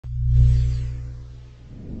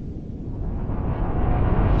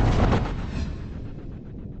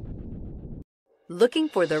Looking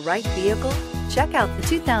for the right vehicle? Check out the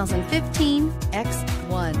 2015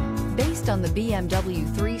 X1. Based on the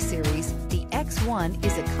BMW 3 Series, the X1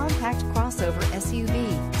 is a compact crossover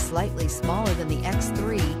SUV, slightly smaller than the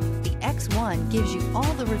X3. The X1 gives you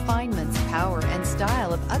all the refinements, power, and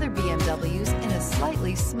style of other BMWs in a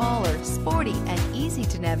slightly smaller, sporty, and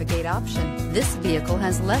easy-to-navigate option. This vehicle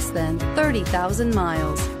has less than 30,000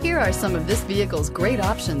 miles. Here are some of this vehicle's great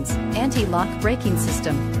options: anti-lock braking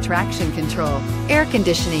system, traction control, air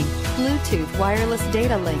conditioning, Bluetooth wireless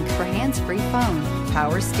data link for hands-free phone,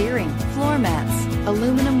 power steering, floor mats,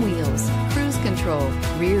 aluminum wheels, cruise control,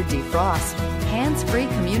 rear defrost, hands-free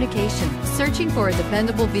communication. Searching for a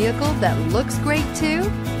dependable vehicle that looks great too?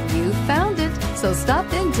 You found it, so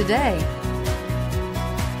stop in today.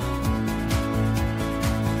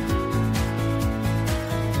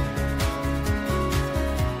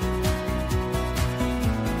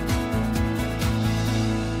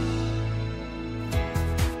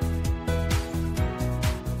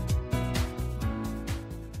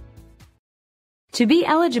 To be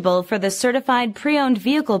eligible for the Certified Pre-Owned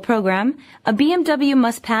Vehicle Program, a BMW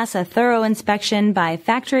must pass a thorough inspection by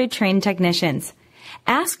factory-trained technicians.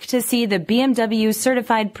 Ask to see the BMW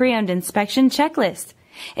Certified Pre-Owned Inspection Checklist.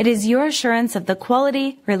 It is your assurance of the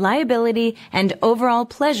quality, reliability, and overall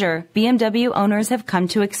pleasure BMW owners have come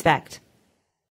to expect.